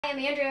Hi, I'm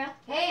Andrea.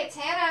 Hey, it's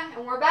Hannah,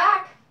 and we're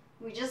back.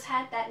 We just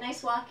had that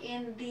nice walk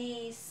in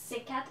the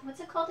St. Cath. What's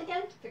it called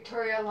again?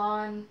 Victoria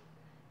Lawn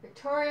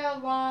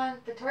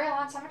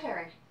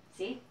Cemetery.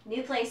 See,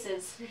 new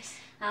places.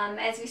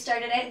 As we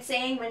started out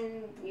saying,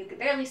 when you could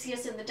barely see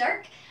us in the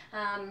dark,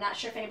 not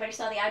sure if anybody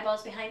saw the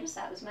eyeballs behind us.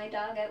 That was my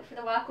dog out for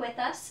the walk with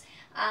us.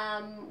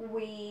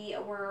 We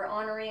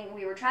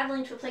were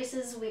traveling to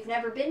places we've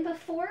never been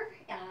before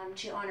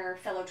to honor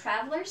fellow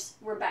travelers.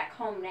 We're back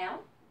home now.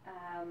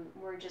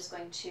 We're just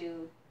going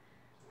to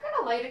I'm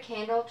gonna light a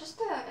candle just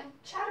to and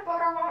chat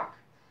about our walk.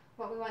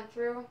 What we went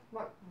through,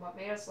 what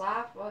made us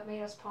laugh, what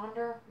made us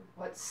ponder,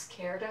 what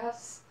scared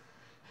us.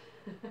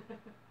 light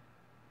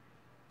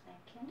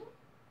a candle.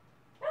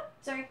 Oh,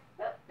 sorry.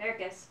 Oh, there it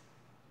goes.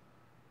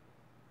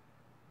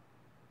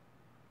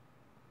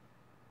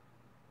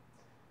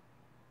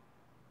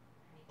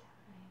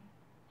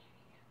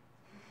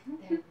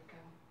 There we go.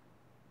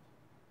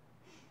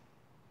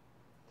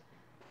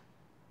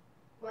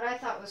 What I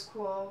thought was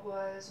cool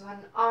was when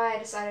I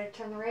decided to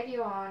turn the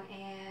radio on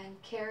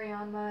and Carry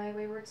On My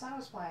Wayward Son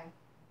was playing.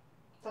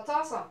 That's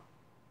awesome.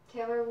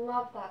 Taylor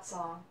loved that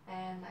song,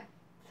 and I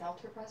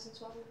felt her presence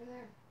while we were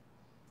there.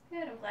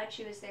 Good. I'm glad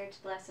she was there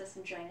to bless us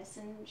and join us,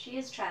 and she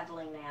is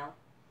traveling now.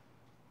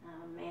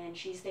 And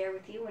she's there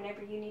with you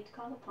whenever you need to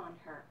call upon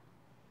her.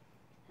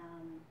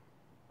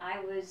 I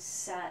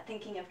was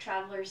thinking of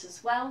travelers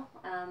as well.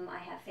 I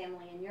have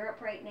family in Europe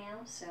right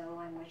now, so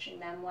I'm wishing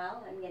them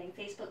well. I'm getting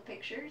Facebook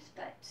pictures,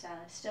 but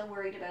still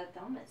worried about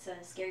them. It's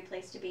a scary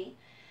place to be.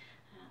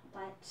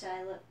 But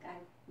I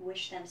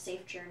wish them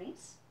safe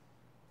journeys.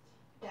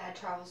 Dad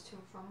travels to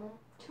and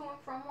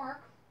from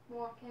work,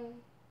 walking.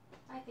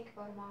 I think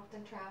about him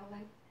often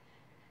traveling.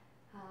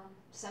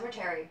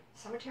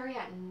 Cemetery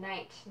at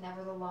night,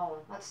 never alone.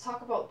 Let's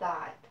talk about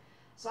that.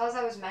 So as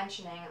I was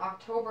mentioning,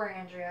 October,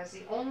 Andrea, is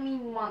the only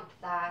month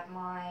that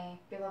my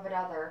beloved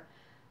other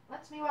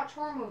lets me watch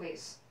horror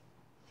movies.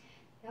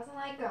 He doesn't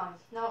like them,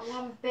 not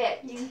one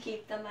bit. You can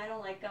keep them. I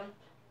don't like them.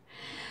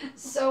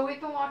 So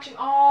we've been watching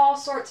all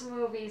sorts of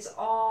movies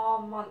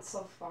all month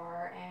so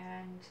far,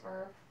 and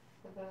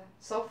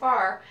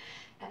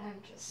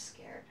I'm just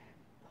scared.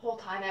 The whole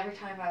time, every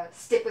time a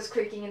stick was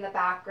creaking in the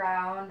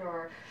background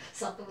or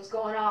something was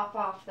going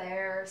off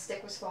there, a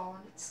stick was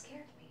falling, it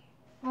scared me.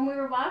 When we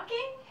were walking?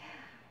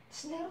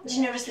 Did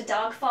you notice the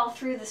dog fall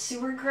through the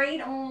sewer grate?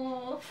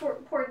 Oh,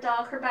 poor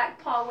dog. Her back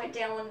paw went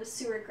down on the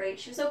sewer grate.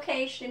 She was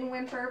okay. She didn't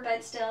whimper,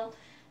 but still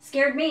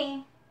scared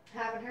me.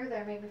 Having her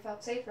there made me feel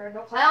safer.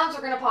 No clowns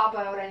are going to pop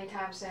out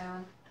anytime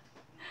soon.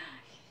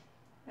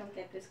 Don't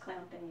get this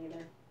clown thing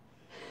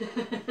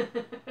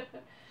either.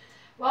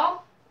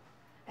 Well,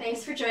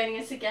 thanks for joining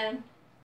us again.